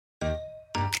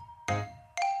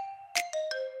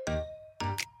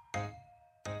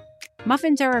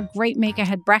Muffins are a great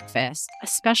make-ahead breakfast,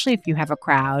 especially if you have a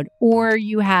crowd or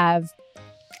you have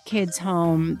kids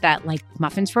home that like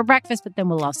muffins for breakfast, but then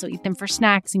will also eat them for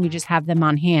snacks and you just have them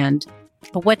on hand.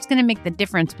 But what's going to make the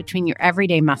difference between your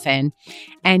everyday muffin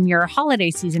and your holiday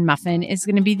season muffin is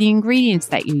going to be the ingredients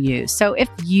that you use. So if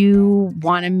you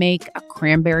want to make a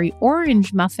cranberry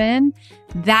orange muffin,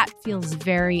 that feels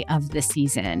very of the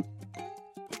season.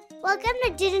 Welcome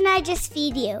to Didn't I Just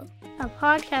Feed You? A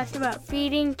podcast about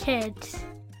feeding kids.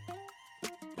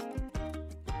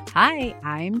 Hi,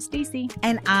 I'm Stacy.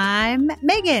 And I'm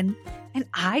Megan. And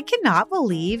I cannot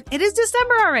believe it is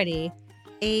December already.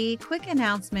 A quick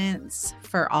announcement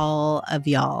for all of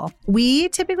y'all. We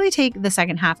typically take the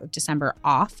second half of December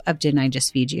off of Didn't I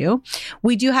Just Feed You?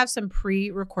 We do have some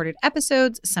pre-recorded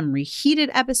episodes, some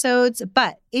reheated episodes,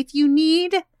 but if you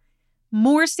need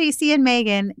more Stacy and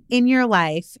Megan in your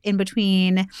life in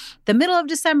between the middle of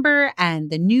December and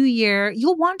the new year,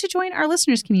 you'll want to join our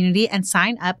listeners community and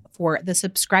sign up for the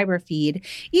subscriber feed,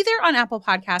 either on Apple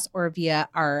Podcasts or via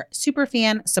our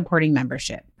Superfan supporting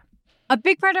membership. A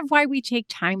big part of why we take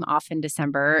time off in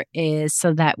December is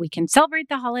so that we can celebrate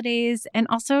the holidays and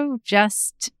also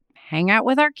just hang out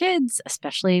with our kids,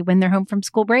 especially when they're home from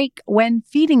school break, when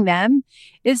feeding them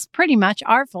is pretty much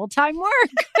our full-time work.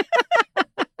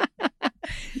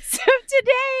 So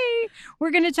today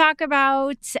we're going to talk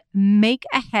about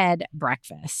make-ahead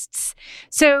breakfasts.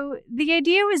 So the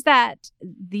idea was that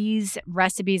these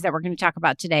recipes that we're going to talk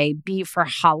about today be for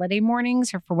holiday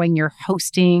mornings or for when you're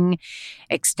hosting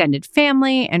extended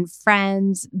family and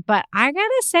friends. But I got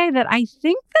to say that I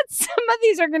think that some of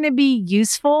these are going to be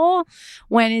useful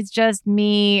when it's just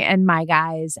me and my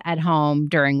guys at home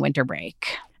during winter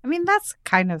break. I mean, that's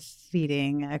kind of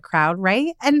feeding a crowd,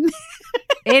 right? And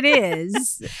it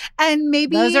is. And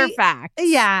maybe those are facts.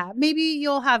 Yeah. Maybe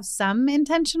you'll have some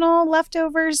intentional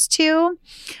leftovers too.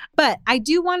 But I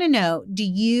do want to know, do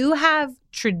you have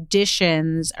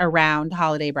traditions around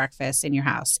holiday breakfast in your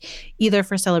house, either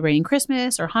for celebrating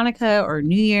Christmas or Hanukkah or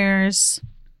New Year's?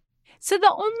 So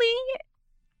the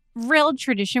only real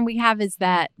tradition we have is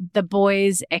that the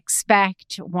boys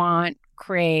expect, want,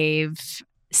 crave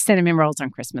cinnamon rolls on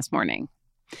Christmas morning.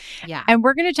 Yeah. And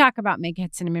we're going to talk about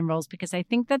make-ahead cinnamon rolls because I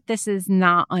think that this is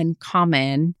not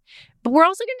uncommon. But we're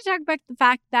also going to talk about the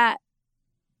fact that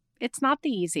it's not the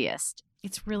easiest.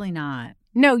 It's really not.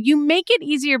 No, you make it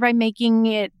easier by making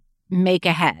it make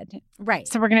ahead. Right.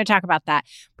 So we're going to talk about that.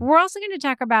 But we're also going to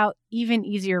talk about even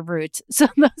easier routes. So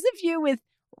those of you with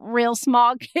real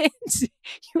small kids,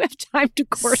 you have time to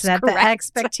course set correct. The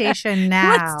expectation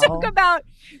now. Let's talk about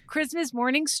Christmas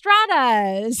morning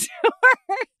stratas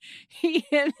or,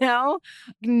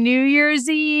 New Year's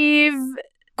Eve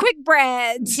quick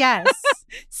breads. Yes.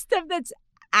 Stuff that's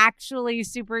actually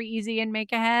super easy and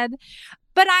make ahead.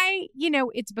 But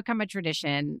it's become a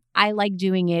tradition. I like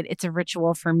doing it. It's a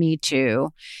ritual for me too.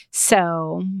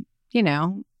 So,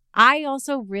 I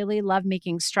also really love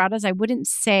making stratas. I wouldn't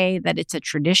say that it's a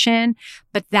tradition,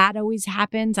 but that always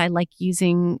happens. I like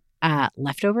using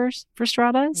leftovers for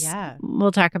stratas. Yeah.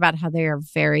 We'll talk about how they are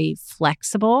very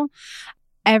flexible.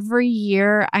 Every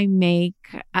year I make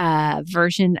a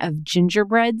version of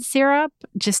gingerbread syrup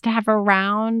just to have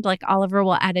around. Like Oliver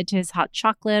will add it to his hot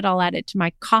chocolate. I'll add it to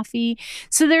my coffee.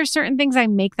 So there are certain things I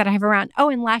make that I have around. Oh,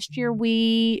 and last year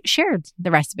we shared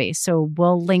the recipe. So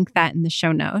we'll link that in the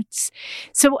show notes.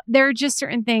 So there are just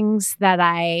certain things that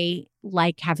I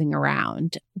like having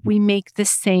around. We make the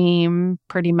same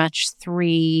pretty much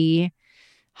 3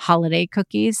 holiday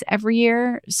cookies every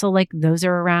year. So like those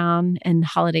are around and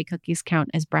holiday cookies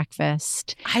count as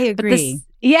breakfast. I agree.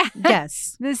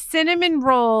 Yes. The cinnamon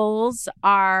rolls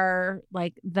are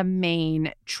like the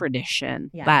main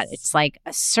tradition. Yes. That it's like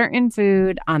a certain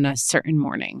food on a certain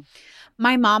morning.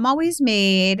 My mom always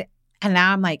made, and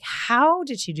now I'm like, how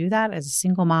did she do that as a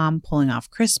single mom pulling off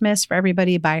Christmas for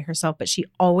everybody by herself? But she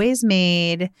always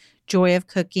made Joy of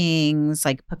Cooking's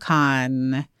like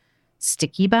pecan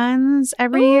sticky buns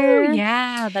every year.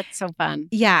 Yeah, that's so fun.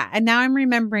 Yeah. And now I'm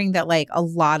remembering that like a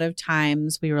lot of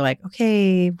times we were like,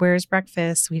 okay, where's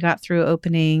breakfast? We got through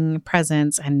opening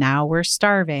presents and now we're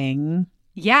starving.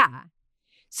 Yeah.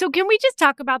 So can we just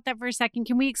talk about that for a second?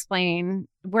 Can we explain?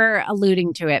 We're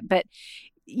alluding to it, but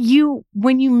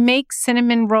when you make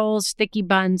cinnamon rolls, sticky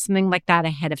buns, something like that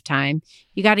ahead of time,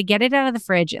 you got to get it out of the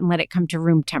fridge and let it come to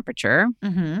room temperature.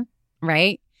 Mm-hmm.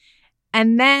 Right?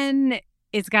 And then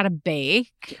it's got to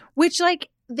bake. Which, like,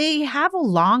 they have a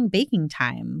long baking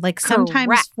time. Like, sometimes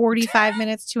Correct. 45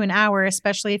 minutes to an hour,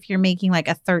 especially if you're making, like,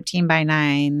 a 13 by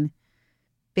 9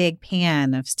 big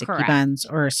pan of sticky Correct. buns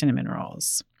or cinnamon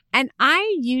rolls. And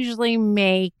I usually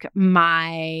make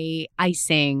my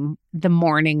icing the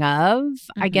morning of.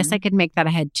 I guess I could make that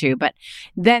ahead too. But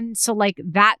then, so like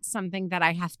that's something that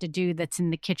I have to do that's in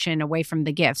the kitchen away from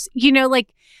the gifts. You know,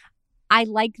 like I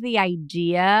like the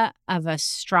idea of a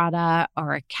strata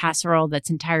or a casserole that's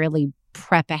entirely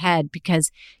prep ahead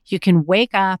because you can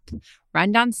wake up,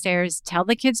 run downstairs, tell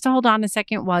the kids to hold on a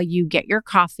second while you get your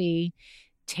coffee,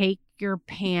 take your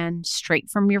pan straight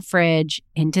from your fridge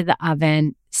into the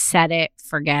oven, set it,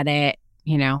 forget it,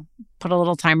 you know, put a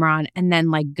little timer on, and then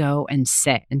like go and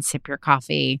sit and sip your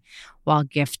coffee while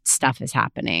gift stuff is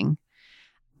happening.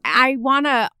 I want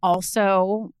to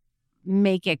also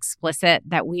make explicit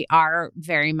that we are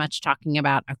very much talking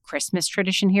about a Christmas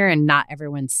tradition here and not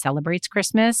everyone celebrates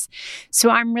Christmas. So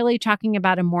I'm really talking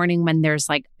about a morning when there's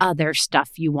like other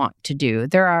stuff you want to do.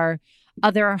 There are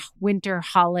other winter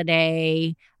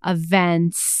holiday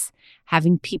events,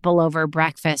 having people over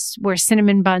breakfast where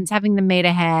cinnamon buns, having them made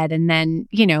ahead, and then,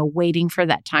 you know, waiting for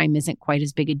that time isn't quite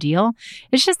as big a deal.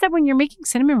 It's just that when you're making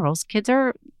cinnamon rolls, kids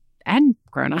are, and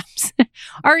grown-ups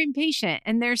are impatient,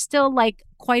 and there's still like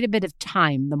quite a bit of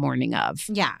time the morning of.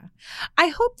 Yeah. I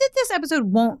hope that this episode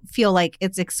won't feel like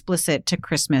it's explicit to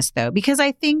Christmas though, because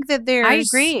I think that there's... I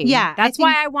agree. Yeah. That's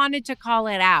why I wanted to call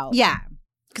it out. Yeah.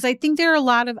 Because I think there are a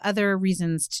lot of other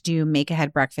reasons to do make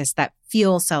ahead breakfast that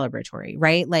feel celebratory,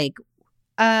 right? Like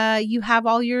you have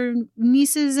all your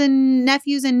nieces and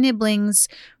nephews and nibblings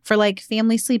for like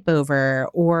family sleepover,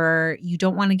 or you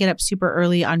don't want to get up super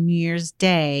early on New Year's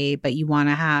Day, but you want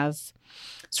to have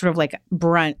sort of like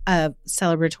a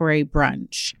celebratory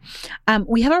brunch.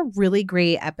 We have a really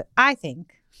great, I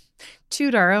think,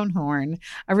 toot our own horn,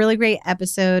 a really great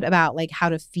episode about like how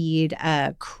to feed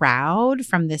a crowd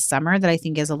from this summer that I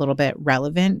think is a little bit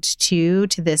relevant to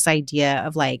this idea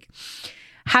of like,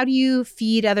 how do you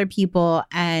feed other people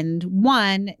and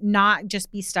one, not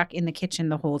just be stuck in the kitchen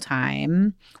the whole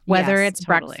time, whether it's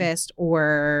breakfast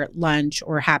or lunch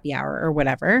or happy hour or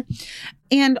whatever.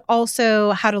 And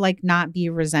also how to like not be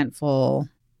resentful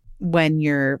when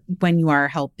you are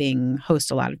helping host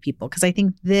a lot of people. Because I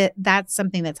think that's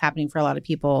something that's happening for a lot of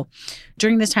people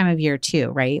during this time of year too,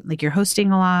 right? Like you're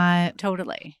hosting a lot.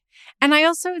 Totally. And I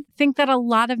also think that a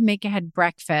lot of make ahead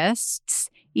breakfasts,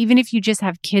 even if you just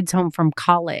have kids home from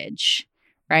college,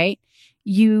 right?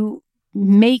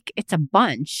 It's a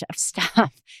bunch of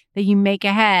stuff that you make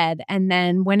ahead. And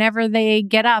then whenever they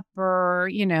get up or,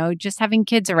 you know, just having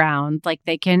kids around, like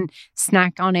they can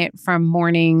snack on it from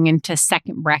morning into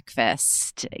second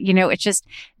breakfast. You know, it's just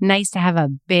nice to have a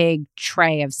big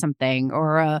tray of something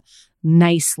or a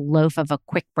nice loaf of a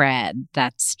quick bread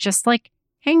that's just like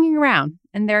hanging around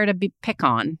and there to be pick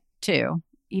on too,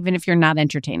 even if you're not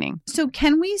entertaining. So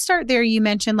can we start there? You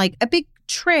mentioned like a big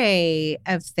tray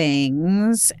of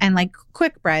things and like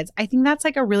quick breads. I think that's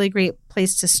like a really great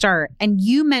place to start. And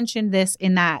you mentioned this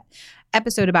in that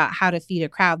episode about how to feed a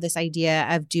crowd, this idea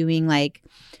of doing like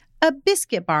a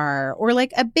biscuit bar or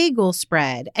like a bagel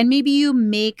spread. And maybe you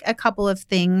make a couple of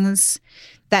things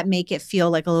that make it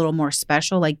feel like a little more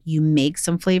special. Like you make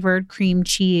some flavored cream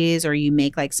cheese or you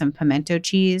make like some pimento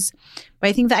cheese. But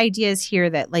I think the idea is here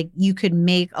that like you could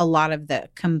make a lot of the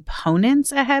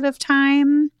components ahead of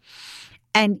time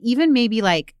and even maybe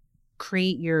like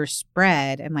create your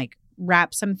spread and like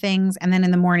wrap some things. And then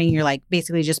in the morning, you're like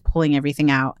basically just pulling everything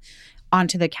out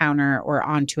onto the counter or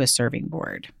onto a serving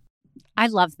board. I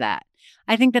love that.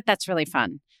 I think that that's really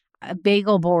fun. A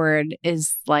bagel board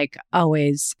is like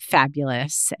always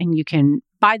fabulous, and you can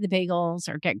buy the bagels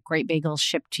or get great bagels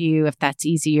shipped to you if that's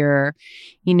easier.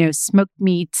 You know, smoked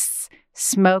meats,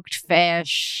 smoked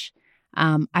fish.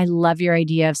 I love your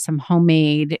idea of some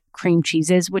homemade cream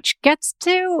cheeses, which gets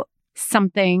to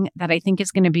something that I think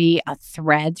is going to be a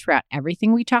thread throughout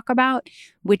everything we talk about,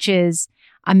 which is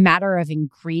a matter of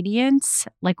ingredients.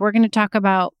 Like we're going to talk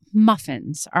about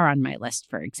muffins are on my list,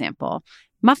 for example.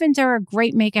 Muffins are a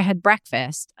great make-ahead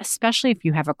breakfast, especially if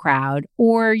you have a crowd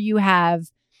or you have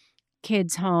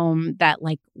kids home that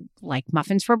like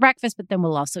muffins for breakfast, but then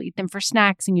we'll also eat them for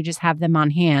snacks and you just have them on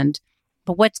hand.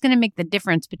 But what's going to make the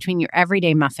difference between your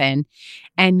everyday muffin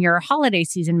and your holiday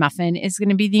season muffin is going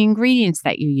to be the ingredients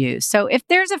that you use. So if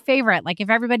there's a favorite, like if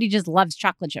everybody just loves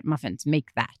chocolate chip muffins, make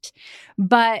that.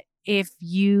 But if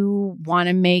you want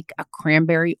to make a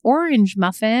cranberry orange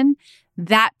muffin,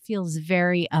 that feels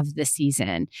very of the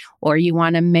season. Or you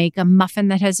want to make a muffin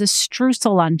that has a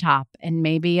streusel on top and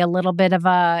maybe a little bit of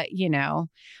a, you know,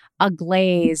 a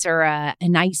glaze or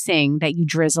an icing that you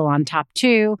drizzle on top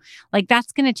too. Like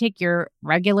that's going to take your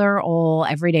regular old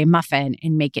everyday muffin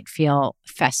and make it feel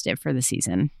festive for the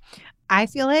season. I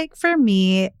feel like for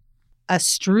me, a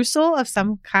streusel of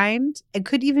some kind. It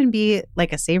could even be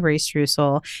like a savory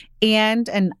streusel, and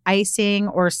an icing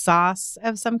or sauce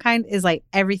of some kind is like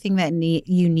everything that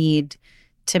you need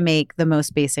to make the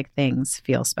most basic things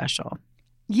feel special.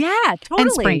 Yeah, totally.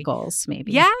 And sprinkles,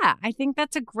 maybe. Yeah, I think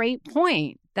that's a great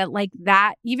point. That like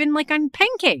that, even like on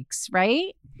pancakes,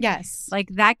 right? Yes. Like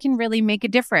that can really make a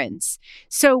difference.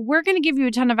 So we're going to give you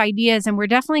a ton of ideas, and we're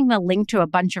definitely going to link to a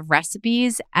bunch of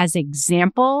recipes as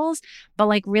examples, but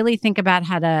like really think about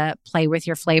how to play with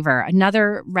your flavor.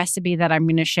 Another recipe that I'm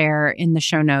going to share in the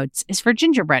show notes is for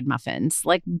gingerbread muffins.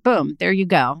 Like, boom, there you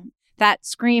go. That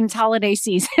screams holiday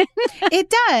season.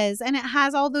 It does. And it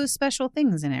has all those special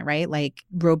things in it, right? Like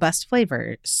robust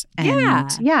flavors.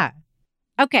 And yeah.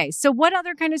 Okay. So what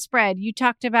other kind of spread? You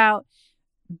talked about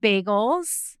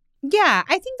bagels. Yeah,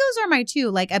 I think those are my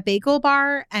two, like a bagel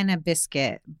bar and a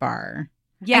biscuit bar.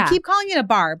 Yeah. I keep calling it a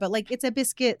bar, but like it's a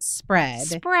biscuit spread.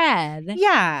 Spread.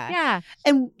 Yeah. Yeah.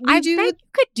 And I bet you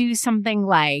could do something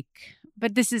like,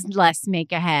 but this is less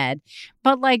make ahead,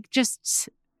 but like just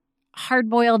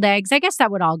hard-boiled eggs. I guess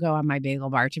that would all go on my bagel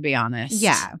bar, to be honest.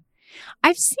 Yeah.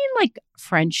 I've seen like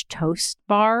French toast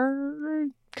bar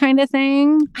kind of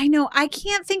thing. I know. I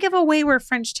can't think of a way where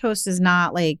French toast is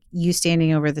not like you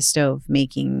standing over the stove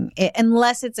making it,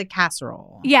 unless it's a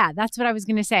casserole. Yeah, that's what I was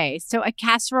going to say. So a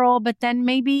casserole, but then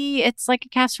maybe it's like a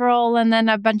casserole and then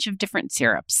a bunch of different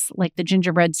syrups, like the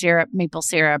gingerbread syrup, maple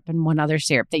syrup, and one other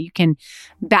syrup that you can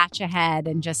batch ahead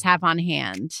and just have on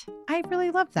hand. I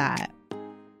really love that.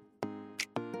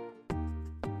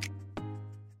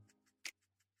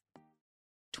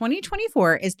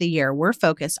 "2024 is the year we're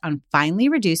focused on finally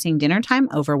reducing dinner time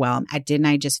overwhelm at Didn't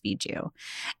I Just Feed You?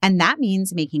 And that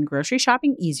means making grocery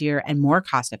shopping easier and more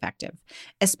cost-effective,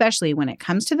 especially when it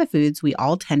comes to the foods we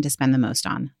all tend to spend the most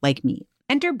on, like meat.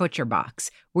 Enter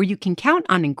ButcherBox, where you can count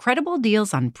on incredible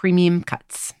deals on premium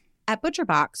cuts. At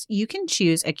ButcherBox, you can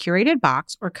choose a curated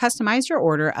box or customize your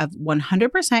order of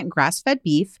 100% grass-fed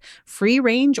beef,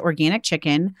 free-range organic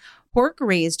chicken,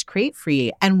 pork-raised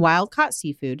crate-free, and wild-caught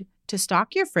seafood to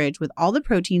stock your fridge with all the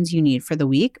proteins you need for the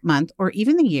week, month, or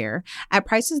even the year at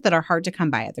prices that are hard to come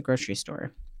by at the grocery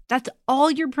store. That's all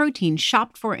your protein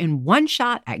shopped for in one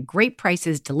shot at great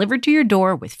prices delivered to your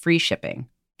door with free shipping.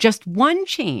 Just one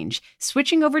change,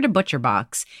 switching over to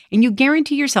ButcherBox, and you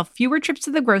guarantee yourself fewer trips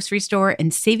to the grocery store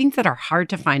and savings that are hard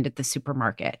to find at the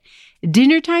supermarket.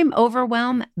 Dinner time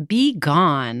overwhelm, be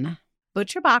gone.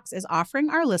 ButcherBox is offering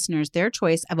our listeners their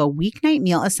choice of a weeknight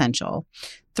meal essential: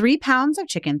 3 pounds of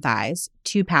chicken thighs,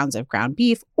 2 pounds of ground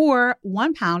beef, or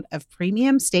 1 pound of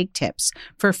premium steak tips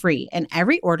for free in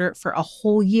every order for a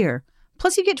whole year.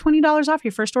 Plus, you get $20 off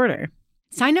your first order.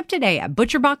 Sign up today at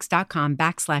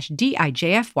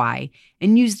butcherbox.com/DIJFY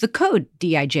and use the code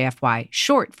DIJFY,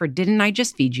 short for Didn't I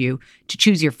Just Feed You, to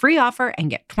choose your free offer and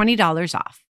get $20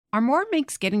 off. Armoire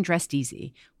makes getting dressed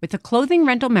easy. With a clothing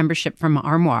rental membership from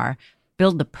Armoire,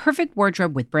 build the perfect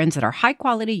wardrobe with brands that are high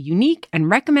quality, unique, and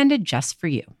recommended just for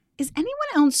you. Is anyone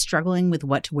else struggling with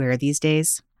what to wear these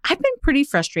days? I've been pretty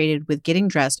frustrated with getting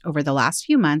dressed over the last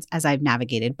few months as I've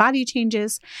navigated body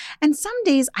changes, and some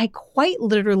days I quite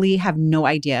literally have no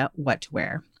idea what to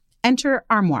wear. Enter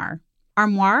Armoire.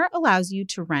 Armoire allows you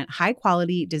to rent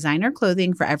high-quality designer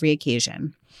clothing for every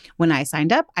occasion. When I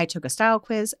signed up, I took a style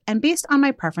quiz, and based on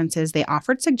my preferences, they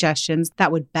offered suggestions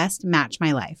that would best match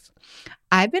my life.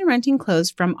 I've been renting clothes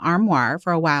from Armoire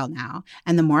for a while now,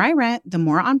 and the more I rent, the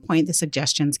more on point the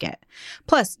suggestions get.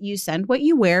 Plus, you send what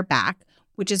you wear back,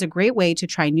 which is a great way to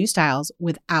try new styles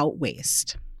without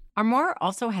waste. Armoire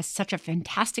also has such a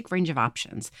fantastic range of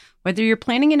options. Whether you're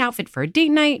planning an outfit for a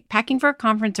date night, packing for a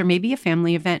conference, or maybe a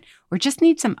family event, or just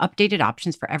need some updated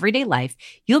options for everyday life,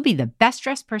 you'll be the best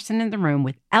dressed person in the room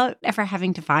without ever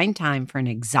having to find time for an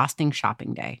exhausting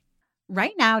shopping day.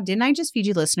 Right now, Didn't I Just Feed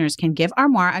You listeners can give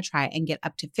Armoire a try and get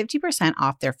up to 50%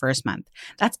 off their first month.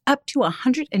 That's up to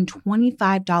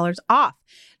 $125 off.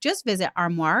 Just visit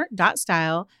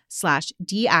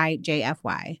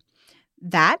armoire.style/DIJFY.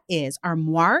 That is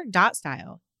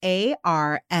armoire.style,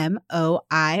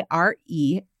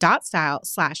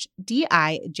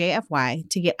 ARMOIRE.style/DIJFY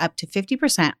to get up to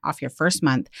 50% off your first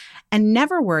month and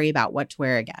never worry about what to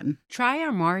wear again. Try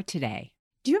Armoire today.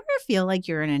 Do you ever feel like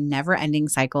you're in a never-ending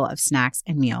cycle of snacks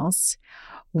and meals?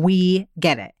 We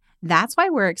get it. That's why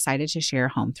we're excited to share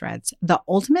Home Threads, the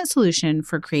ultimate solution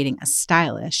for creating a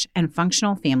stylish and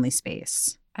functional family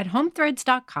space. At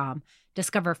homethreads.com,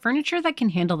 discover furniture that can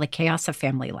handle the chaos of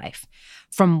family life.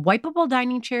 From wipeable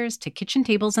dining chairs to kitchen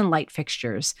tables and light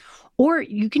fixtures. Or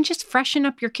you can just freshen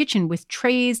up your kitchen with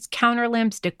trays, counter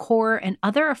lamps, decor, and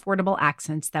other affordable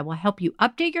accents that will help you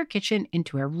update your kitchen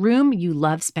into a room you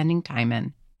love spending time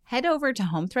in. Head over to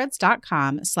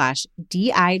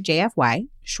homethreads.com/DIJFY,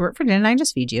 short for Didn't I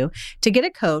Just Feed You, to get a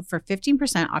code for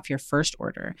 15% off your first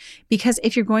order. Because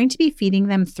if you're going to be feeding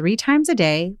them 3 times a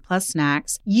day, plus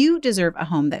snacks, you deserve a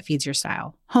home that feeds your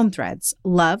style. Home Threads,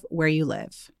 love where you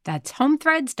live. That's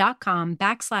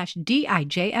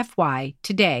homethreads.com/DIJFY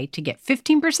today to get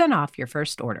 15% off your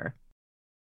first order.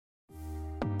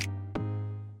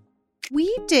 We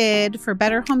did for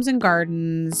Better Homes and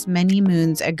Gardens many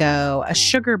moons ago a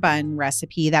sugar bun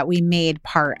recipe that we made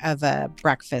part of a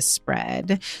breakfast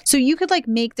spread. So you could like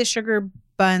make the sugar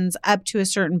buns up to a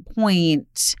certain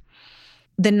point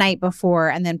the night before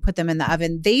and then put them in the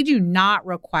oven. They do not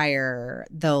require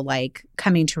the like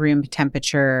coming to room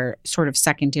temperature sort of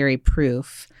secondary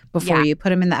proof before you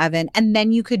put them in the oven. And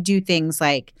then you could do things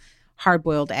like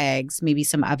hard-boiled eggs, maybe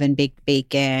some oven-baked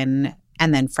bacon,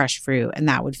 and then fresh fruit. And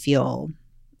that would feel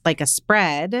like a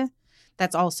spread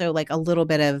that's also like a little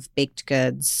bit of baked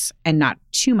goods and not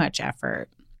too much effort.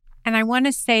 And I want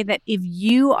to say that if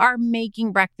you are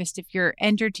making breakfast, if you're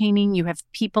entertaining, you have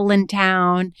people in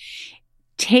town,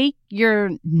 take your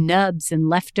nubs and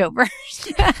leftovers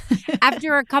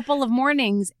after a couple of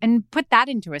mornings and put that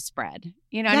into a spread.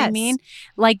 You know what I mean?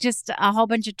 Like just a whole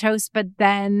bunch of toast, but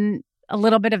then a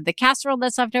little bit of the casserole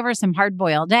that's left over, some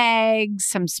hard-boiled eggs,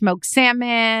 some smoked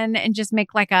salmon, and just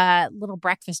make like a little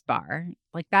breakfast bar.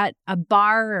 Like that, a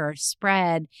bar or a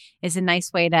spread is a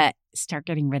nice way to start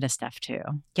getting rid of stuff too.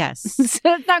 Yes. So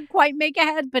it's not quite make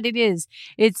ahead, but it is.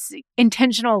 It's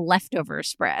intentional leftover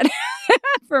spread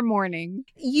for morning.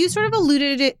 You sort of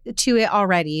alluded to it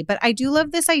already, but I do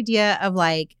love this idea of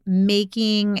like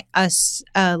making us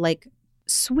like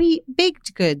sweet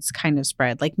baked goods kind of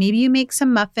spread. Like maybe you make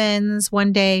some muffins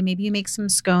one day, maybe you make some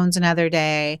scones another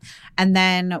day. And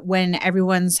then when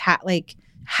everyone's had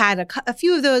a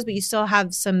few of those, but you still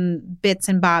have some bits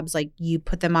and bobs, like you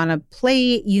put them on a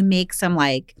plate, you make some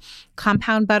like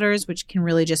compound butters, which can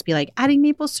really just be like adding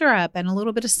maple syrup and a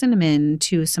little bit of cinnamon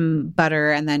to some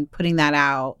butter and then putting that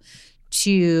out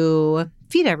to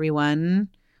feed everyone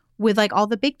with like all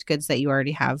the baked goods that you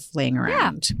already have laying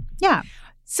around. Yeah.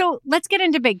 So let's get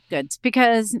into baked goods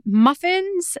because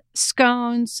muffins,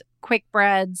 scones, quick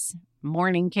breads,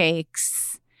 morning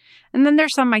cakes, and then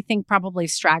there's some, I think, probably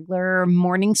straggler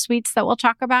morning sweets that we'll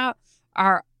talk about,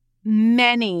 are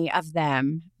many of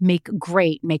them make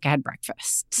great make-ahead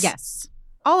breakfasts. Yes,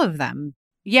 all of them.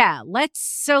 Yeah,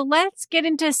 let's get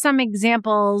into some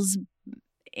examples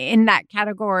in that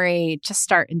category to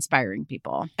start inspiring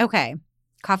people. Okay,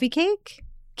 coffee cake.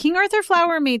 King Arthur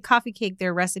Flour made coffee cake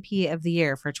their recipe of the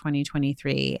year for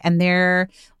 2023. And their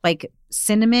like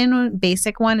cinnamon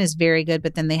basic one is very good,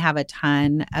 but then they have a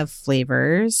ton of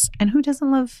flavors. And who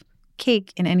doesn't love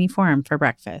cake in any form for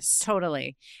breakfast?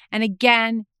 Totally. And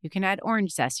again, you can add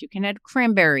orange zest, you can add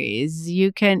cranberries,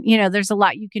 you can, there's a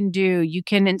lot you can do. You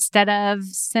can, instead of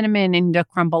cinnamon and the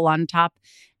crumble on top,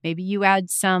 maybe you add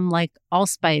some like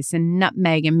allspice and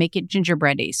nutmeg and make it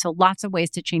gingerbready. So lots of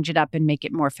ways to change it up and make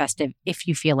it more festive if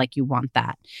you feel like you want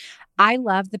that. I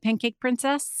love the Pancake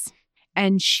Princess,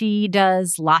 and she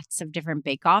does lots of different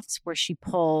bake-offs where she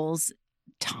pulls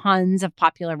tons of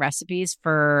popular recipes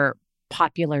for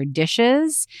popular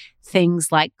dishes,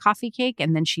 things like coffee cake,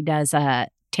 and then she does a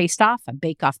taste-off, a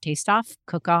bake-off taste-off,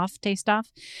 cook-off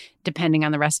taste-off, depending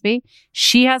on the recipe.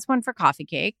 She has one for coffee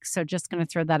cake, so just going to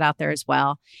throw that out there as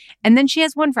well. And then she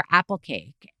has one for apple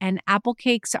cake, and apple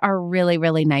cakes are really,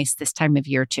 really nice this time of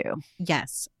year too.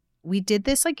 Yes. We did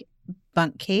this like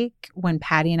bundt cake when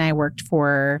Patty and I worked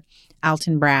for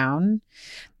Alton Brown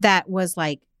that was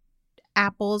like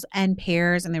apples and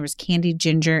pears, and there was candied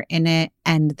ginger in it,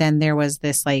 and then there was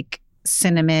this like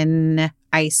cinnamon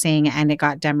icing, and it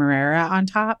got demerara on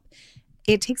top.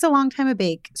 It takes a long time to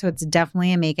bake, so it's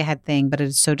definitely a make ahead thing, but it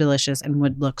is so delicious and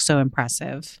would look so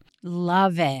impressive.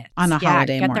 Love it. On a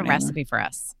holiday get morning. The recipe for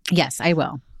us. Yes, I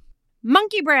will.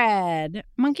 Monkey bread.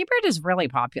 Monkey bread is really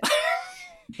popular.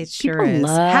 It sure People is.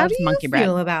 love How do you monkey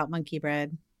feel bread. about monkey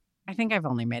bread? I think I've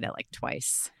only made it like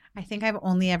twice. I think I've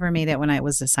only ever made it when it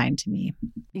was assigned to me.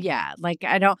 Yeah, like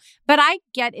I don't, but I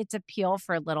get its appeal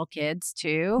for little kids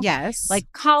too. Yes.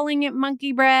 Like calling it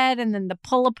monkey bread and then the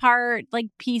pull apart like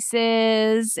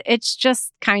pieces. It's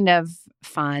just kind of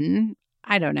fun.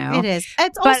 I don't know. It is.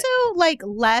 It's also like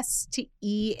less to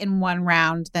eat in one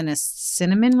round than a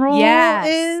cinnamon roll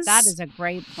is. That is a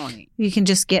great point. You can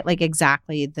just get like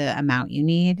exactly the amount you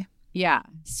need. Yeah.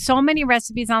 So many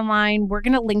recipes online. We're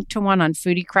going to link to one on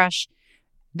Foodie Crush.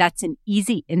 That's an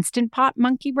easy Instant Pot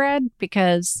monkey bread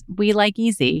because we like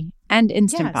easy and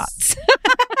Instant Pots.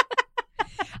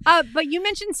 But you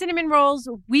mentioned cinnamon rolls.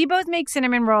 We both make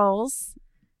cinnamon rolls.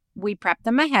 We prep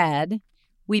them ahead.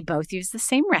 We both use the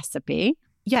same recipe.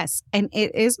 Yes, and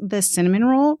it is the cinnamon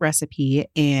roll recipe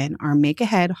in our Make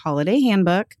Ahead Holiday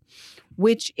Handbook,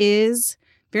 which is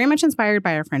very much inspired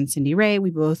by our friend Cindy Ray. We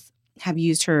both have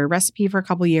used her recipe for a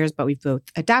couple years, but we've both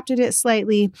adapted it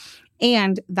slightly.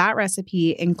 And that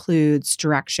recipe includes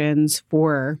directions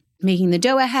for making the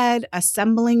dough ahead,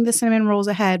 assembling the cinnamon rolls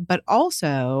ahead, but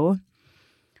also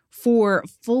for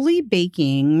fully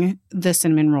baking the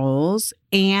cinnamon rolls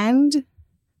and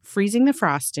freezing the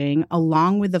frosting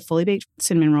along with the fully baked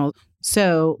cinnamon rolls.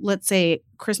 So let's say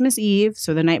Christmas Eve,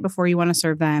 so the night before you want to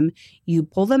serve them, you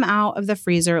pull them out of the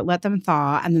freezer, let them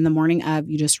thaw, and then the morning of,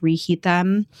 you just reheat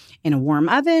them in a warm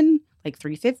oven, like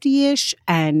 350-ish,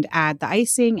 and add the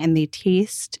icing, and they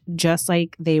taste just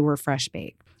like they were fresh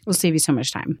baked. It'll save you so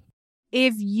much time.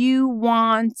 If you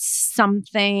want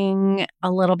something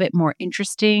a little bit more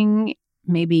interesting,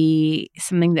 maybe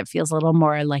something that feels a little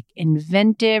more like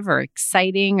inventive or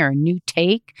exciting or a new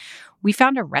take, we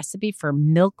found a recipe for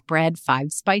milk bread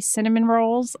 5-spice cinnamon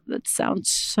rolls. That sounds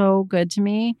so good to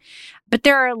me. But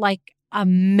there are like a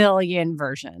million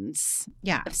versions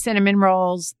of cinnamon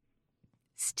rolls,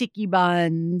 sticky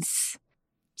buns.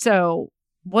 So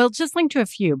we'll just link to a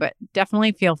few, but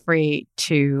definitely feel free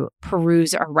to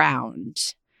peruse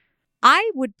around.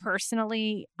 I would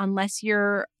personally, unless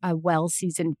you're a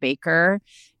well-seasoned baker,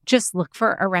 just look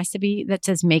for a recipe that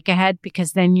says Make Ahead,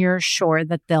 because then you're sure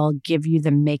that they'll give you the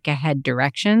Make Ahead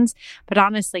directions. But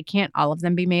honestly, can't all of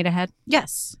them be made ahead?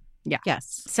 Yes. Yeah.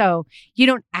 Yes. So you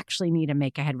don't actually need a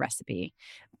Make Ahead recipe.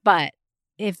 But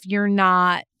if you're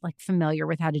not like familiar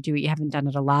with how to do it, you haven't done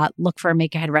it a lot, look for a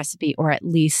Make Ahead recipe, or at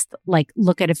least like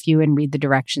look at a few and read the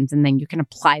directions, and then you can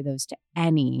apply those to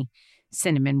any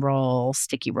cinnamon roll,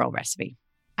 sticky roll recipe.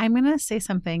 I'm going to say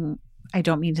something, I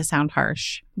don't mean to sound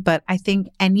harsh, but I think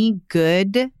any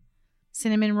good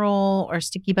cinnamon roll or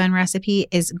sticky bun recipe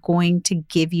is going to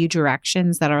give you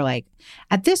directions that are like,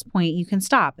 at this point, you can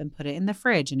stop and put it in the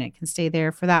fridge and it can stay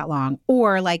there for that long.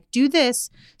 Or like, do this,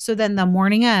 so then the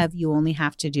morning of, you only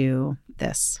have to do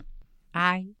this.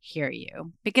 I hear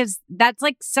you, because that's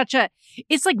like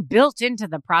it's like built into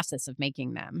the process of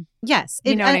making them. Yes.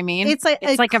 You know what I mean? It's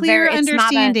like a clear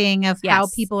understanding of how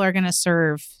people are going to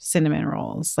serve cinnamon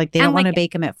rolls. Like they don't want to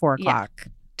bake them at 4 o'clock.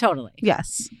 Yeah, totally.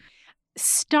 Yes.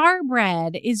 Star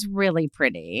bread is really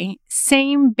pretty.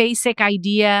 Same basic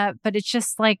idea, but it's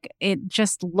just like, it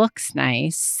just looks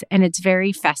nice and it's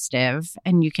very festive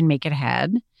and you can make it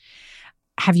ahead.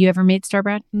 Have you ever made star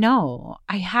bread? No,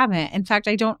 I haven't. In fact,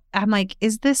 I'm like,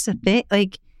 is this a thing?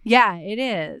 Like, yeah, it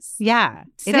is. Yeah,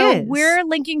 it so is. We're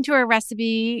linking to a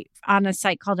recipe on a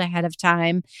site called Ahead of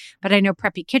Time, but I know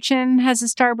Preppy Kitchen has a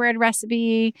star bread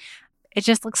recipe. It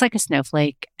just looks like a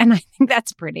snowflake, and I think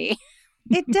that's pretty.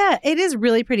 It does. It is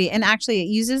really pretty. And actually, it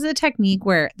uses a technique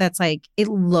where that's like, it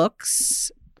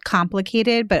looks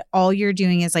complicated, but all you're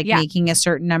doing is like making a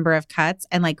certain number of cuts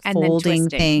and like folding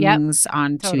things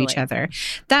onto each other.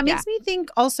 That makes me think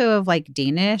also of like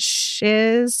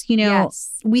Danishes. You know,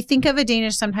 we think of a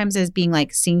Danish sometimes as being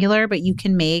like singular, but you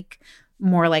can make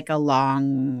more like a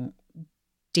long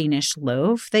Danish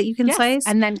loaf that you can slice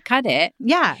and then cut it.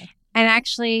 Yeah. And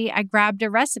actually, I grabbed a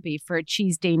recipe for a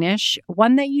cheese Danish,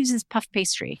 one that uses puff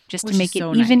pastry, just to make it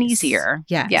even easier.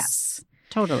 Yes,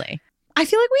 totally. I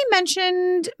feel like we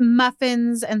mentioned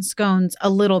muffins and scones a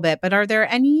little bit, but are there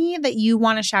any that you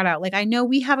want to shout out? Like, I know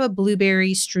we have a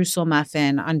blueberry streusel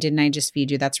muffin on Didn't I Just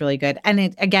Feed You? That's really good. And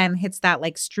it, again, hits that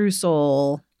like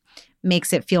streusel,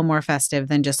 makes it feel more festive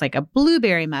than just like a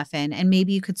blueberry muffin. And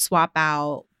maybe you could swap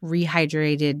out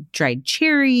rehydrated dried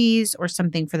cherries or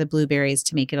something for the blueberries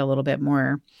to make it a little bit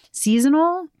more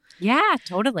seasonal. Yeah,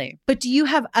 totally. But do you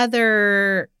have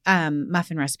other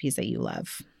muffin recipes that you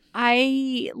love?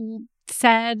 I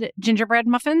said gingerbread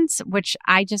muffins, which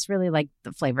I just really like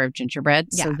the flavor of gingerbread.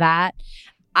 Yeah. So that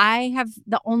I have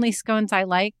the only scones I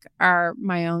like are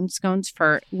my own scones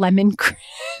for lemon cream.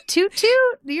 Toot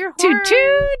toot, your horn. Toot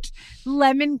toot.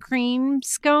 Lemon cream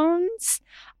scones.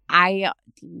 I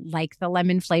like the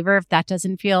lemon flavor if that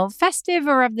doesn't feel festive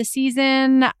or of the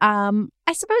season.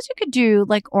 I suppose you could do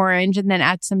like orange and then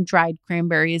add some dried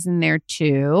cranberries in there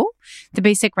too. The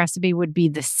basic recipe would be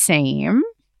the same.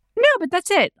 No, but that's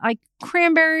it. Like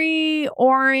cranberry,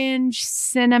 orange,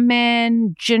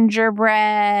 cinnamon,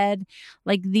 gingerbread.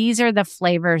 Like these are the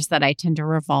flavors that I tend to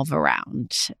revolve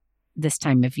around this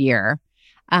time of year.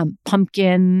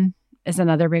 Pumpkin is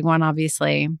another big one,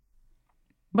 obviously.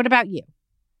 What about you?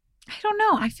 I don't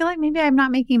know. I feel like maybe I'm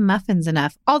not making muffins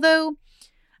enough. Although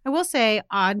I will say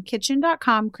on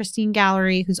kitchen.com, Christine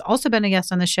Gallery, who's also been a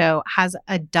guest on the show, has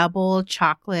a double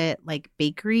chocolate like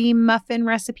bakery muffin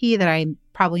recipe that I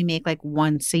probably make like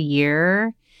once a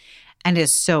year. and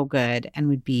is so good and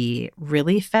would be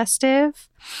really festive.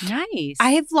 Nice.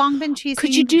 I have long been chasing.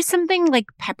 Could you do something like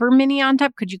peppermint on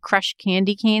top? Could you crush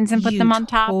candy canes and put them on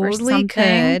top or something?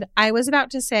 Could. I was about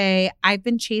to say, I've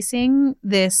been chasing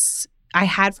this. I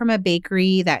had from a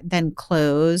bakery that then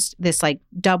closed, this like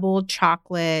double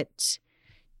chocolate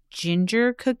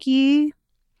ginger cookie.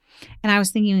 And I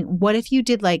was thinking, what if you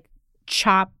did like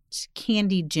chopped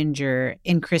candied ginger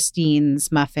in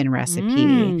Christine's muffin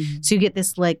recipe? So you get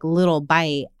this like little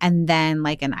bite and then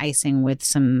like an icing with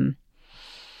some,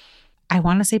 I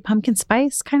want to say pumpkin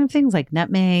spice kind of things, like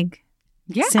nutmeg,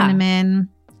 cinnamon.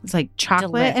 It's like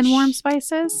chocolate and warm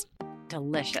spices.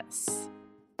 Delicious.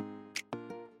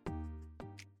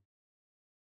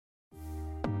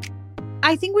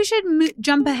 I think we should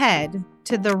jump ahead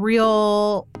to the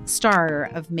real star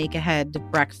of Make Ahead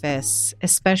breakfasts,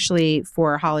 especially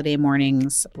for holiday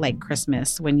mornings like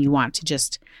Christmas, when you want to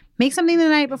just make something the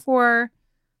night before,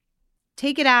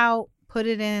 take it out, put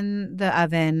it in the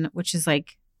oven, which is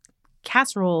like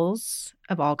casseroles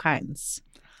of all kinds.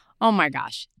 Oh my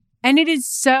gosh. And it is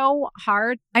so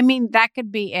hard. I mean, that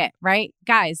could be it, right?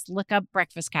 Guys, look up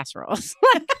breakfast casseroles.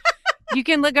 You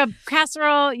can look up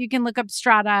casserole. You can look up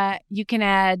strata. You can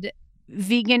add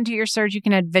vegan to your search. You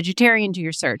can add vegetarian to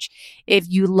your search. If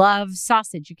you love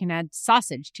sausage, you can add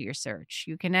sausage to your search.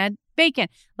 You can add bacon.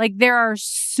 Like there are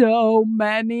so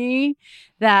many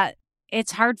that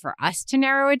it's hard for us to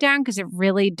narrow it down because it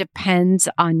really depends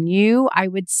on you. I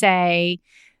would say,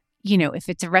 you know, if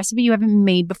it's a recipe you haven't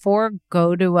made before,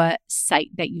 go to a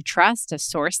site that you trust, a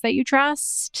source that you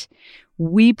trust.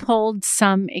 We pulled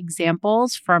some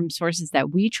examples from sources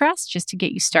that we trust just to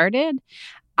get you started.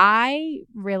 I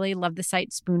really love the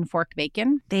site Spoon Fork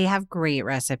Bacon. They have great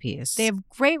recipes. They have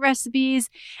great recipes,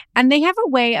 and they have a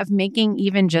way of making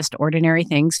even just ordinary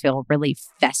things feel really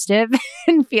festive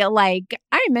and feel like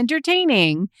I'm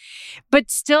entertaining,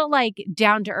 but still like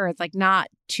down to earth, like not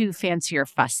too fancy or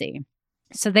fussy.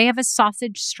 So they have a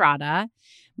sausage strata,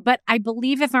 but I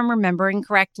believe if I'm remembering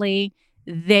correctly,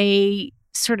 they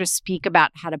sort of speak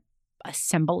about how to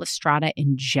assemble a strata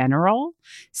in general.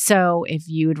 So if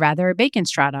you would rather a bacon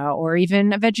strata or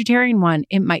even a vegetarian one,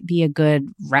 it might be a good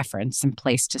reference and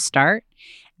place to start.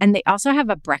 And they also have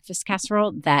a breakfast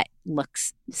casserole that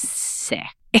looks sick.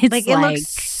 It looks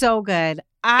so good.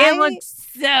 It looks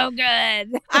so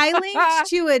good. I linked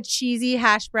to a cheesy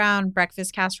hash brown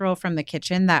breakfast casserole from the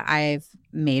kitchen that I've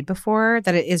made before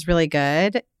that it is really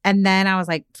good. And then I was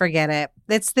like, forget it.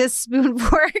 It's this Spoon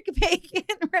Fork Bacon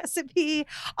recipe.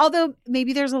 Although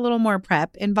maybe there's a little more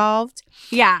prep involved.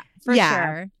 Yeah, for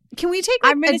sure. Can we take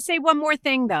I'm going to say one more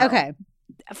thing though. Okay.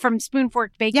 From Spoon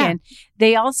Fork Bacon,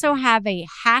 they also have a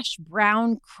hash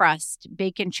brown crust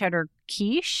bacon cheddar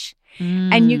quiche.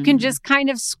 And you can just kind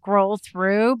of scroll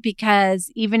through because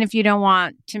even if you don't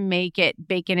want to make it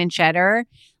bacon and cheddar,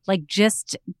 like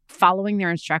just following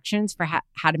their instructions for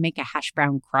how to make a hash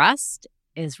brown crust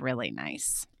is really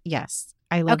nice. Yes.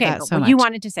 I love that so much. You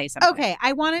wanted to say something. Okay.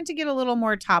 I wanted to get a little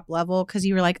more top level because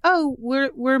you were like, oh,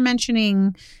 we're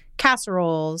mentioning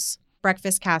casseroles,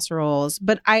 breakfast casseroles,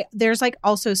 but there's like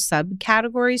also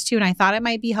subcategories too. And I thought it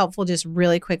might be helpful just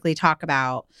really quickly talk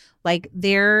about like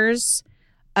there's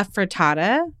a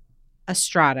frittata, a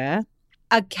strata,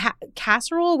 a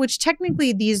casserole, which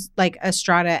technically these like a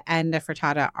strata and a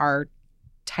frittata are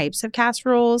types of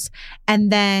casseroles, and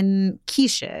then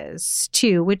quiches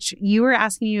too, which you were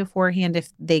asking me beforehand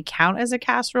if they count as a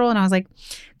casserole, and I was like,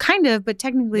 kind of, but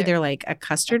technically they're like a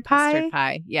custard pie. Custard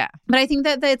pie, yeah. But I think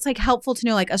that it's like helpful to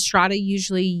know like a strata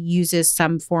usually uses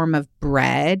some form of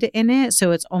bread in it,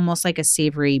 so it's almost like a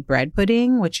savory bread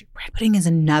pudding, which bread pudding is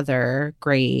another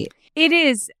great. It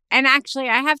is. And actually,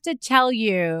 I have to tell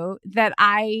you that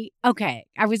I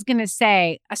was going to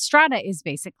say a strata is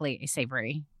basically a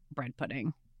savory bread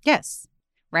pudding. Yes.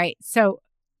 Right. So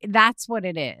that's what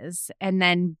it is. And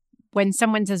then when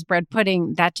someone says bread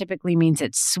pudding, that typically means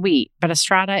it's sweet. But a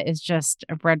strata is just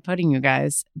a bread pudding, you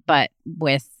guys, but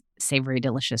with savory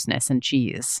deliciousness and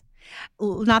cheese.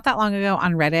 Not that long ago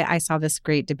on Reddit, I saw this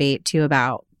great debate too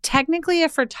about technically a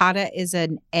frittata is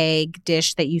an egg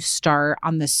dish that you start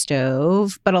on the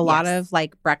stove, but a lot of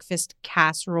like breakfast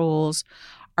casseroles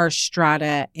are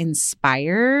strata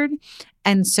inspired.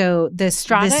 And so this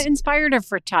strata inspired or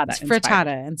frittata inspired?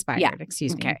 Frittata inspired, yeah.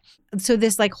 Excuse me. Okay. So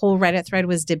this like whole Reddit thread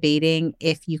was debating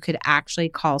if you could actually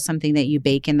call something that you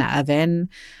bake in the oven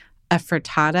a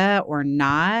frittata or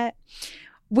not,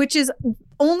 which is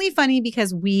only funny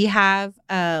because we have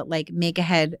like Make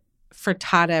Ahead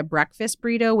frittata breakfast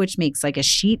burrito, which makes like a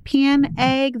sheet pan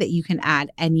egg that you can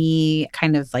add any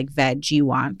kind of like veg you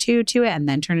want to it and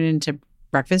then turn it into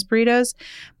breakfast burritos.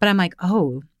 But I'm like,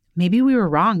 oh, Maybe we were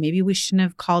wrong. Maybe we shouldn't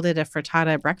have called it a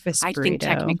frittata breakfast burrito. I think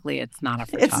technically it's not a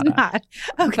frittata. It's not.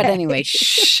 Okay. But anyway,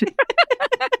 shh.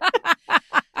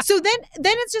 So then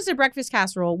it's just a breakfast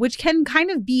casserole, which can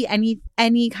kind of be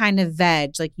any kind of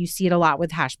veg. Like you see it a lot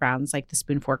with hash browns, like the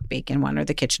spoon fork bacon one or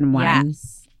the kitchen one.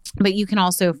 Yes. But you can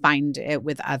also find it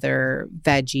with other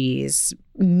veggies,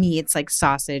 meats like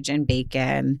sausage and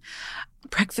bacon.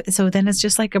 Breakfast. So then it's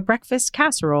just like a breakfast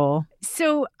casserole.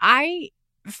 So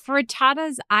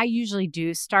frittatas, I usually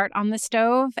do start on the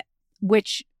stove,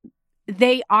 which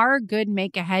they are good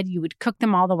make ahead. You would cook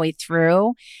them all the way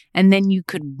through and then you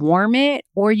could warm it,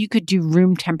 or you could do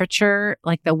room temperature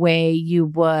like the way you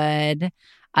would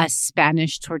a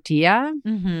Spanish tortilla.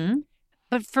 Mm-hmm.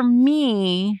 But for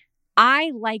me,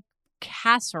 I like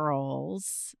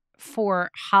casseroles for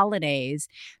holidays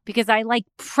because I like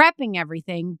prepping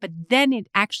everything, but then it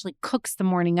actually cooks the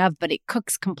morning of, but it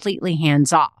cooks completely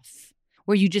hands off,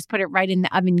 where you just put it right in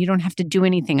the oven. You don't have to do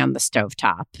anything on the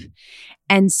stovetop.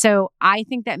 And so I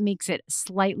think that makes it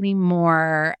slightly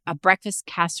more a breakfast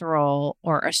casserole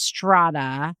or a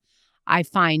strata. I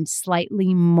find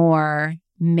slightly more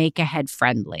make ahead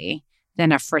friendly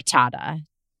than a frittata,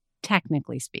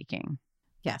 technically speaking.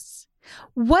 Yes.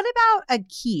 What about a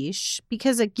quiche?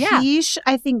 Because a quiche,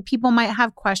 I think people might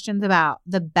have questions about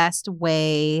the best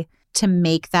way to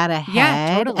make that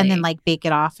ahead and then like bake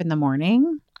it off in the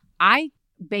morning. I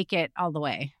bake it all the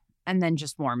way and then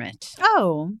just warm it.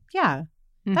 Oh, yeah.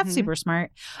 That's super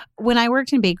smart. When I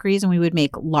worked in bakeries and we would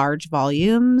make large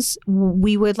volumes,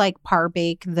 we would like par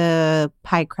bake the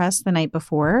pie crust the night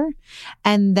before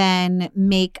and then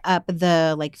make up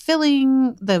the like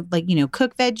filling, the like,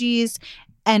 cook veggies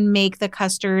and make the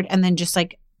custard and then just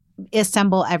like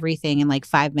assemble everything in like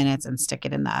 5 minutes and stick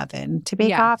it in the oven to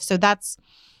bake off. So that's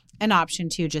an option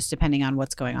too, just depending on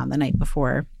what's going on the night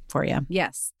before for you.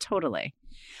 Yes, totally.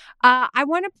 I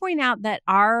want to point out that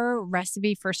our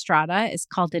recipe for strata is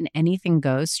called an anything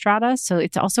goes strata. So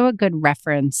it's also a good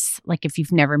reference, like if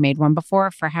you've never made one before,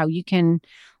 for how you can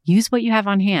use what you have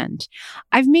on hand.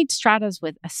 I've made stratas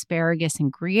with asparagus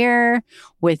and Gruyere,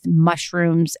 with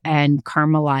mushrooms and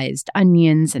caramelized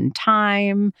onions and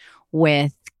thyme,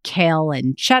 with kale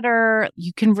and cheddar.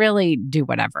 You can really do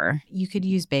whatever. You could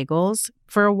use bagels.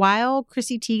 For a while,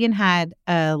 Chrissy Teigen had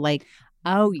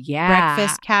oh, yeah,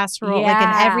 breakfast casserole, like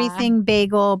an everything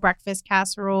bagel breakfast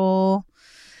casserole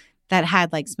that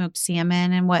had like smoked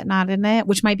salmon and whatnot in it,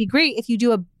 which might be great if you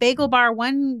do a bagel bar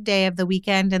one day of the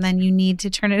weekend and then you need to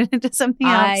turn it into something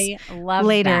else I love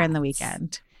later that. in the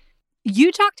weekend.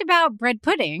 You talked about bread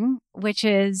pudding, which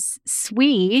is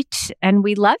sweet, and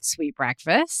we love sweet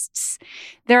breakfasts.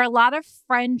 There are a lot of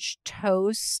French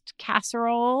toast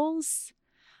casseroles.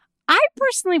 I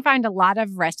personally find a lot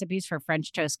of recipes for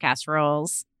French toast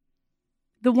casseroles.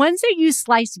 The ones that use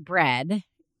sliced bread,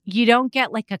 you don't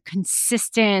get like a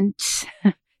consistent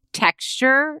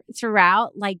texture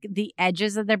throughout. Like the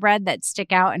edges of the bread that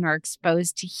stick out and are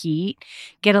exposed to heat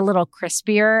get a little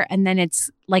crispier. And then it's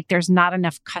like there's not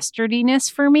enough custardiness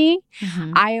for me.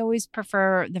 Mm-hmm. I always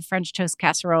prefer the French toast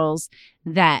casseroles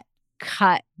that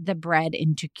cut the bread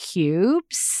into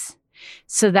cubes,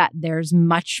 so that there's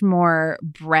much more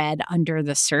bread under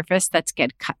the surface that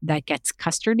gets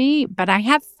custardy. But I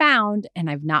have found, and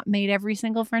I've not made every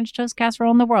single French toast casserole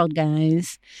in the world,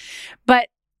 guys, but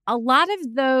a lot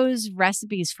of those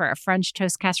recipes for a French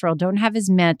toast casserole don't have as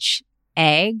much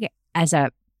egg as a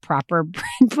proper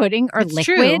bread pudding or it's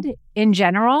liquid true. In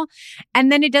general.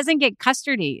 And then it doesn't get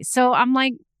custardy. So I'm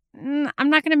like, I'm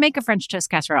not going to make a French toast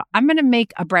casserole. I'm going to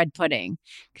make a bread pudding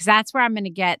because that's where I'm going to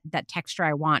get that texture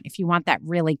I want if you want that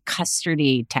really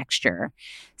custardy texture.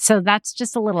 So that's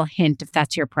just a little hint if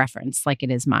that's your preference, like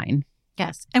it is mine.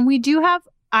 Yes. And we do have,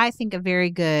 I think, a very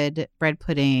good bread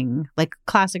pudding, like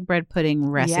classic bread pudding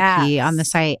recipe on the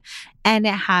site. And it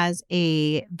has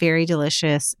a very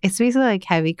delicious, it's basically like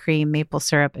heavy cream, maple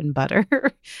syrup, and butter.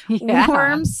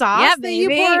 Warm sauce that you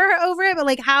pour over it. But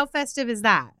like, how festive is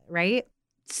that, right?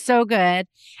 So good.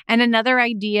 And another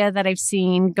idea that I've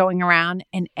seen going around,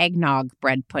 an eggnog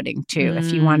bread pudding too,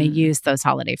 if you want to use those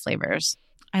holiday flavors.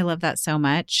 I love that so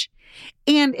much.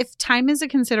 And if time is a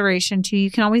consideration too, you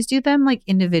can always do them like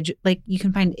individual, like you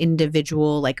can find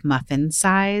individual like muffin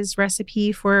size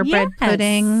recipe for a bread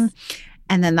pudding.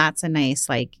 And then that's a nice,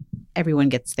 like everyone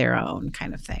gets their own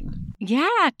kind of thing.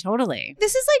 Yeah, totally.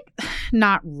 This is like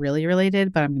not really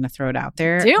related, but I'm going to throw it out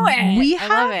there. Do it. We I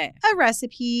love it. a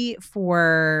recipe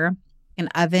for an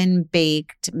oven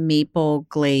baked maple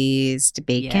glazed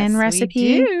bacon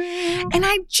recipe. We do. And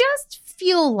I just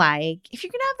feel like if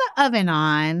you're going to have the oven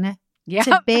on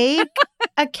to bake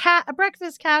a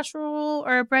breakfast casserole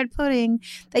or a bread pudding,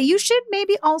 that you should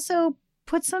maybe also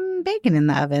put some bacon in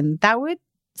the oven. That would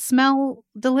smell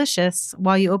delicious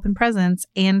while you open presents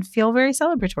and feel very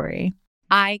celebratory.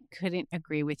 I couldn't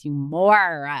agree with you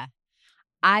more.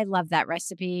 I love that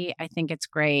recipe. I think it's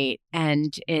great.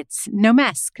 And it's no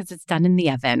mess because it's done in the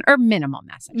oven, or minimal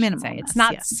mess, I should say. It's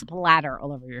not splatter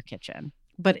all over your kitchen.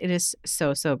 But it is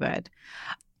so, so good.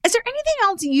 Is there anything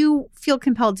else you feel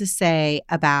compelled to say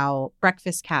about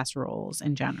breakfast casseroles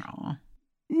in general?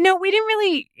 No, we didn't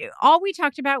really. All we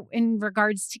talked about in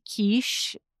regards to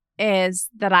quiche is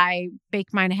that I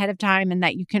bake mine ahead of time, and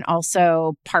that you can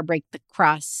also par break the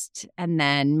crust and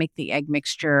then make the egg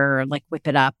mixture, like whip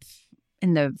it up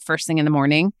in the first thing in the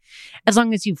morning, as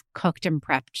long as you've cooked and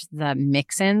prepped the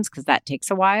mix-ins, because that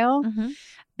takes a while. Mm-hmm.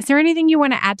 Is there anything you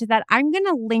want to add to that? I'm going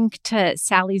to link to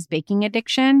Sally's Baking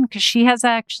Addiction, because she has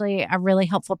actually a really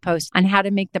helpful post on how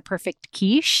to make the perfect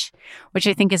quiche, which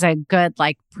I think is a good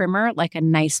primer, a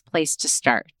nice place to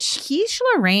start. Quiche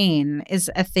Lorraine is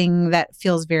a thing that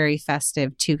feels very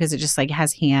festive too, because it just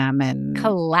has ham and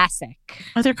classic.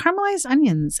 Are there caramelized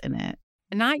onions in it?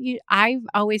 Not you. I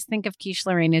always think of quiche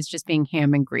Lorraine as just being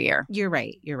ham and Gruyere. You're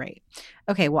right.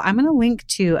 Okay, well, I'm going to link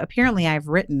to, apparently I've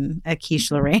written a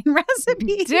quiche Lorraine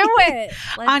recipe. Do it.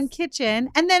 On Kitchen.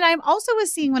 And then I also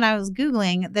was seeing when I was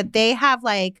Googling that they have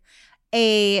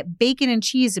a bacon and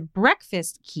cheese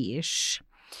breakfast quiche,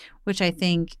 which I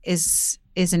think is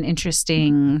an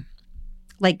interesting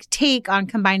take on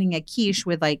combining a quiche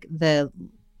with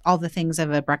all the things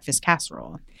of a breakfast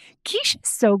casserole. Quiche is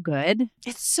so good.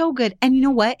 It's so good. And you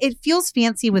know what? It feels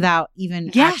fancy without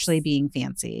even actually being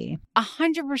fancy.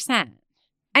 100%.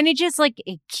 And it just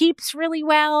it keeps really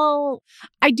well.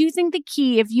 I do think the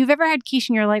key, if you've ever had quiche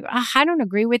and you're like, I don't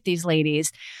agree with these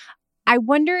ladies, I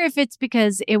wonder if it's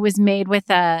because it was made with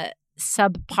a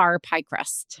subpar pie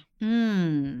crust.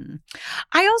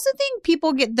 I also think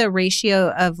people get the ratio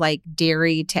of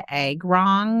dairy to egg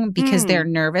wrong because they're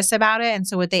nervous about it. And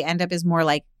so what they end up is more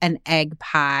an egg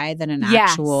pie than an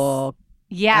actual.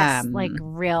 Yes.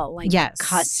 Real,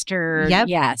 custard. Yep.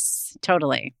 Yes,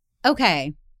 totally.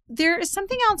 Okay. There is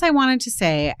something else I wanted to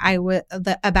say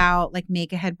about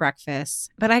make ahead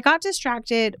breakfast, but I got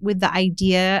distracted with the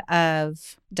idea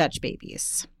of Dutch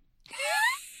babies.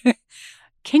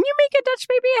 Can you make a Dutch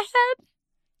baby ahead?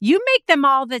 You make them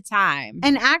all the time.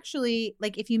 And actually,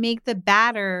 if you make the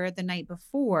batter the night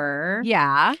before,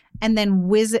 and then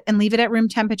whiz it and leave it at room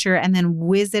temperature and then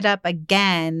whiz it up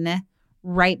again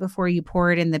right before you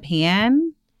pour it in the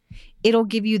pan, it'll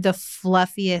give you the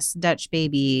fluffiest Dutch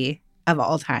baby of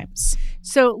all times.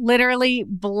 So literally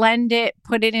blend it,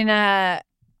 put it in a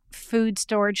food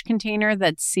storage container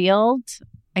that's sealed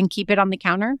and keep it on the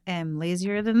counter? I'm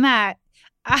lazier than that.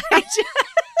 I just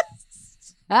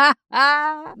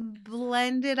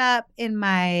blend it up in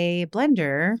my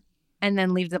blender. And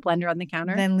then leave the blender on the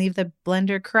counter? Then leave the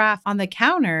blender carafe on the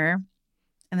counter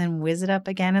and then whiz it up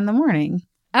again in the morning.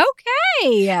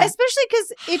 Okay. Especially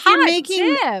because if you're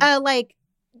making a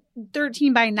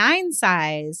 13 by 9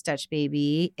 size Dutch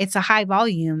baby, it's a high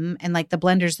volume and the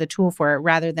blender's the tool for it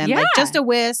rather than just a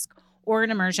whisk or an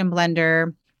immersion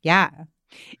blender. Yeah.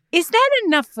 Is that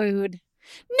enough food?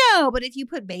 No, but if you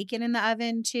put bacon in the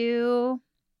oven too,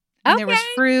 and there was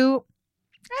fruit,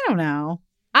 I don't know.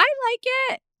 I like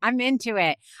it. I'm into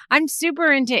it.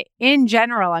 In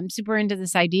general, I'm super into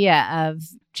this idea of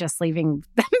just leaving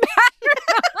the batter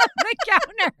on the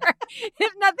counter.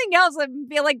 If nothing else, I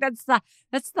feel like that's the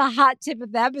hot tip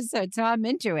of the episode. So I'm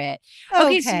into it.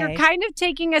 Okay, so you're kind of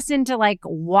taking us into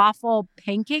waffle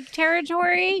pancake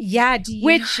territory. Yeah.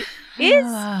 Which is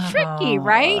tricky,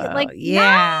 right?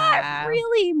 Not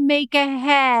really make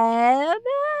ahead.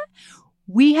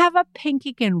 We have a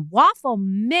pancake and waffle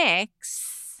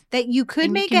mix that you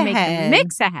could make ahead.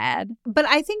 Mix ahead. But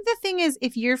I think the thing is,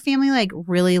 if your family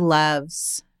really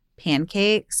loves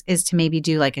pancakes, is to maybe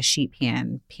do a sheet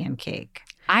pan pancake.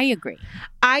 I agree.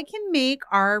 I can make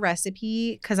our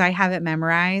recipe because I have it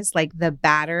memorized, the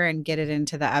batter, and get it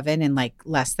into the oven in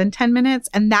less than 10 minutes.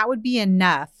 And that would be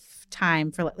enough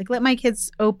time for let my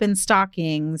kids open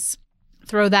stockings,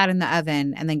 throw that in the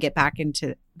oven, and then get back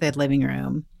into the living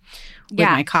room with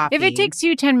my coffee. If it takes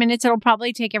you 10 minutes, it'll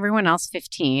probably take everyone else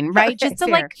 15, right? Just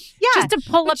to just to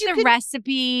pull up the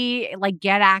recipe,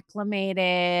 get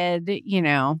acclimated, You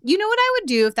know what I would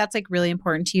do if that's really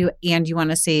important to you and you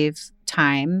want to save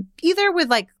time, either with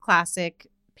classic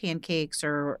pancakes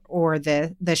or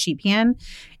the sheet pan,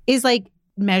 is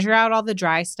measure out all the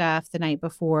dry stuff the night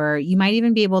before. You might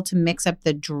even be able to mix up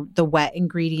the wet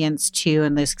ingredients too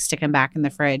and just stick them back in the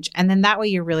fridge. And then that way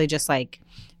you're really just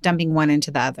dumping one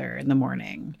into the other in the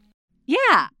morning.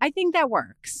 Yeah, I think that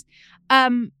works.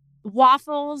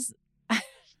 Waffles,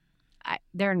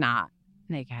 they're not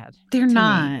make ahead. They're to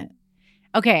not. me.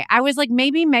 Okay, I was like,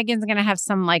 maybe Megan's going to have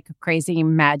some like crazy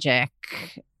magic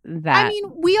that. I mean,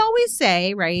 we always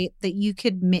say, right, that you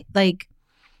could like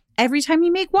every time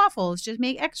you make waffles, just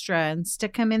make extra and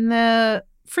stick them in the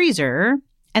freezer.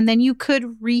 And then you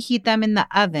could reheat them in the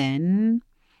oven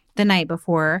the night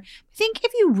before. I think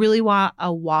if you really want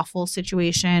a waffle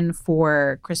situation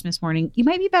for Christmas morning, you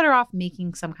might be better off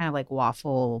making some kind of like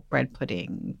waffle bread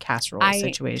pudding casserole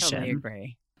situation. I totally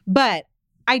agree. But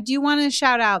I do want to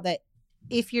shout out that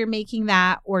if you're making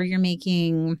that or you're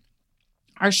making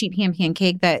our sheet pan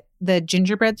pancake, that the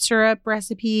gingerbread syrup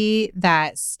recipe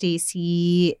that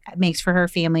Stacy makes for her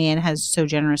family and has so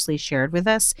generously shared with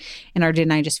us in our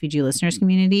Didn't I Just Feed You listeners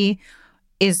community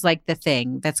is like the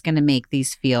thing that's going to make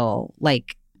these feel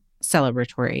like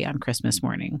celebratory on Christmas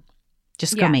morning.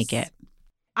 Just go make it.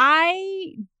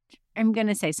 I am going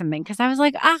to say something because I was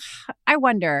like, I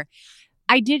wonder.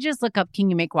 I did just look up, can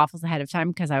you make waffles ahead of time?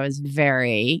 Because I was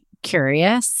very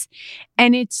curious.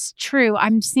 And it's true.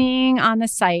 I'm seeing on a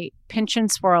site, Pinch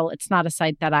and Swirl. It's not a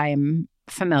site that I'm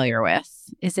familiar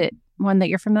with. Is it one that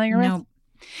you're familiar with?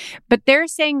 But they're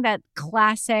saying that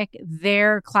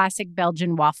their classic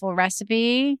Belgian waffle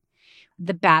recipe,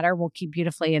 the batter will keep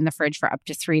beautifully in the fridge for up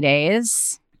to 3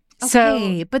 days.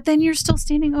 Okay, but then you're still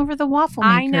standing over the waffle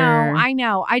maker. I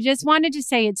know. I just wanted to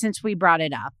say it since we brought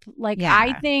it up. Like,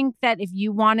 I think that if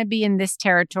you want to be in this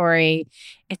territory,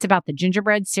 it's about the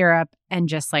gingerbread syrup and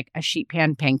just like a sheet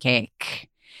pan pancake.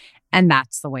 And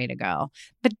that's the way to go.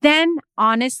 But then,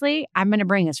 honestly, I'm going to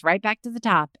bring us right back to the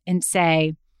top and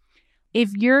say, if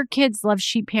your kids love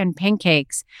sheet pan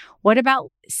pancakes, what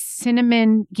about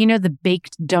cinnamon, the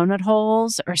baked donut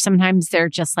holes? Or sometimes they're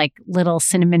just like little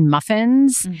cinnamon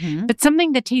muffins, but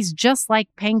something that tastes just like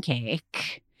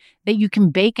pancake that you can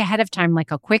bake ahead of time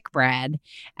like a quick bread.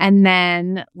 And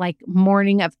then like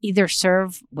morning of either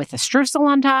serve with a streusel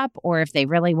on top, or if they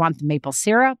really want the maple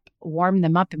syrup, warm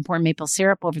them up and pour maple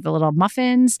syrup over the little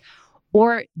muffins.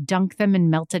 Or dunk them in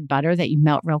melted butter that you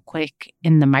melt real quick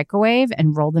in the microwave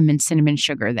and roll them in cinnamon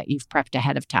sugar that you've prepped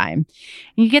ahead of time.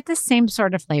 And you get the same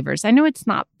sort of flavors. I know it's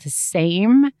not the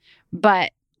same,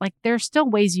 but like there's still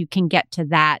ways you can get to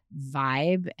that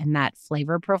vibe and that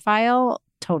flavor profile.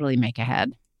 Totally make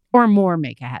ahead or more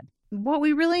make ahead. What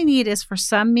we really need is for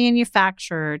some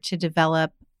manufacturer to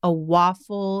develop a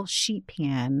waffle sheet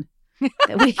pan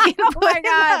that we can put in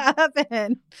the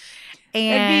oven.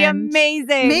 And it'd be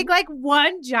amazing. Make like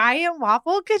one giant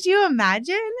waffle. Could you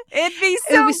imagine? It'd be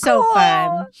so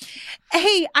fun.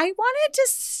 Hey, I wanted to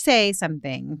say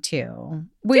something too.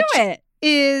 Which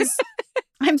is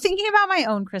I'm thinking about my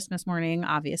own Christmas morning,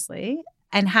 obviously,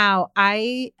 and how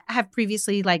I have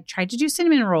previously like tried to do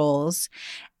cinnamon rolls.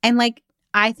 And like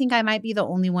I think I might be the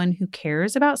only one who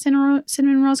cares about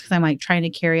cinnamon rolls because I'm like trying to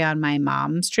carry on my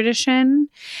mom's tradition.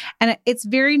 And it's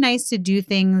very nice to do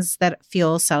things that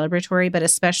feel celebratory, but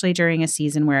especially during a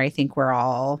season where I think we're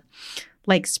all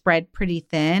like spread pretty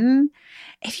thin.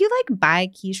 If you like buy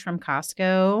quiche from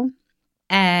Costco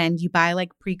and you buy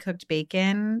like pre-cooked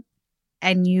bacon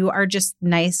and you are just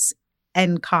nice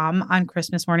and calm on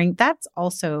Christmas morning, that's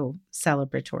also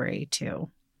celebratory too.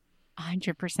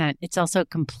 100%. It's also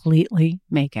completely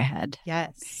make ahead.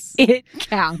 Yes. It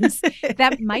counts.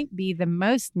 That might be the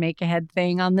most make ahead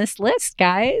thing on this list,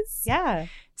 guys. Yeah.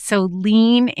 So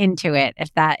lean into it.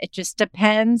 It just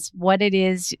depends what it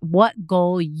is, what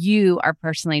goal you are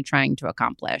personally trying to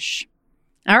accomplish.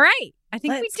 All right. I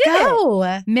think we did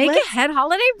it. Make ahead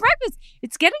holiday breakfast.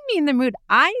 It's getting me in the mood.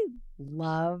 I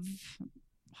love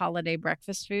holiday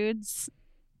breakfast foods.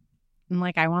 I'm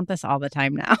like, I want this all the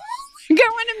time now. I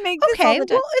want to make this all the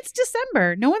time. Well, it's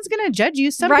December. No one's going to judge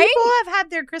you. Some people have had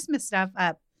their Christmas stuff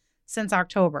up since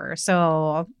October.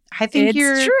 So I think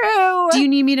it's true. Do you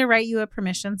need me to write you a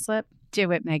permission slip?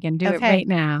 Do it, Megan. Do it right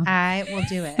now. I will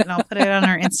do it. And I'll put it on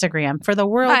our Instagram for the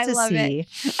world to see.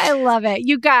 I love it.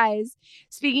 You guys,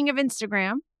 speaking of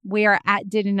Instagram, we are at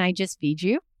Didn't I Just Feed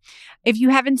You? If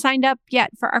you haven't signed up yet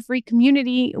for our free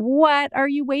community, what are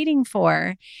you waiting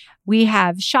for? We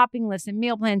have shopping lists and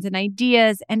meal plans and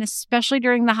ideas, and especially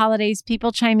during the holidays,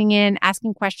 people chiming in,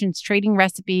 asking questions, trading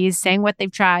recipes, saying what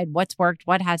they've tried, what's worked,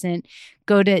 what hasn't.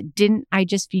 Go to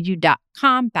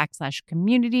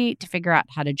didn'tijustfeedyou.com/community to figure out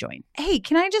how to join. Hey,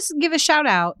 can I just give a shout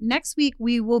out? Next week,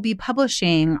 we will be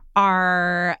publishing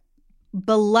our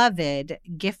beloved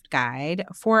gift guide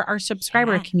for our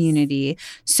subscriber community.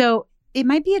 So it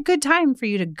might be a good time for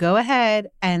you to go ahead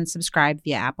and subscribe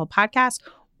via Apple Podcasts,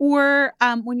 or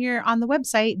when you're on the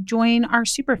website, join our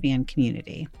superfan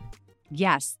community.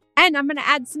 Yes. And I'm going to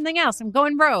add something else. I'm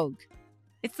going rogue.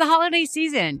 It's the holiday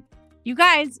season. You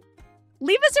guys,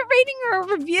 leave us a rating or a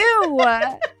review.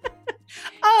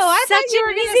 Oh, I thought Such you were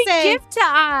an going easy to say, gift to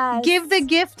us. give the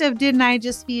gift of Didn't I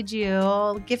Just Feed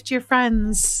You? Gift your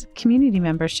friends community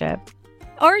membership.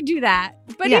 Or do that.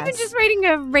 But Yes. even just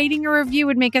rating a review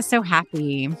would make us so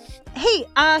happy. Hey,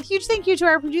 huge thank you to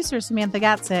our producer, Samantha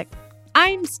Gatzik.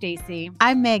 I'm Stacy.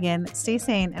 I'm Megan. Stay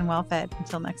sane and well fed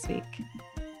until next week.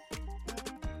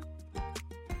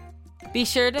 Be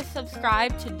sure to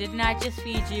subscribe to Didn't I Just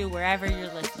Feed You wherever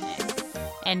you're listening.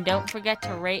 And don't forget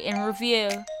to rate and review.